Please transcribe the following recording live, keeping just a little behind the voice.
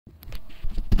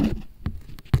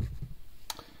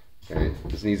Okay,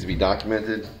 this needs to be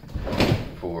documented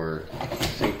for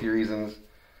safety reasons.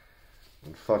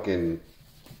 And fucking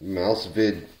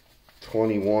MouseVid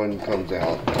 21 comes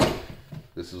out.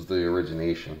 This is the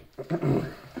origination.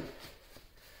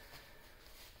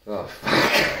 Oh,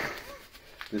 fuck.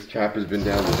 This chopper's been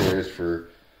downstairs for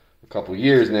a couple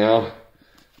years now.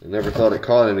 I never thought it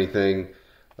caught anything.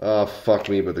 Oh, fuck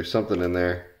me, but there's something in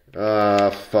there.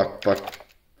 Fuck.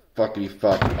 Fuckity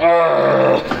fuck.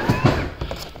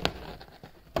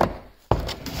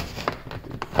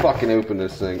 Fucking open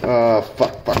this thing.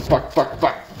 Fuck.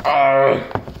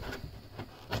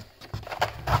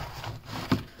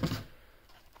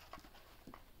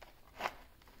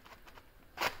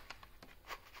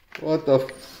 What the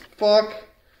fuck?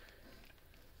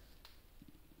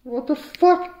 What the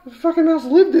fuck? The fucking mouse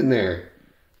lived in there.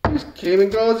 He just came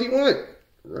and go as he went.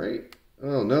 Right?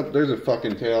 Oh, nope. There's a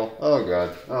fucking tail. Oh,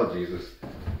 God. Oh, Jesus.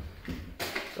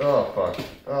 Oh, fuck.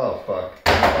 Oh, fuck.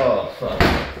 Oh, fuck.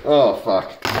 Oh,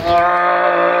 fuck.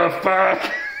 Oh,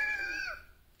 fuck.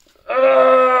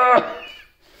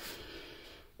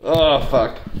 Oh,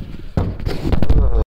 fuck.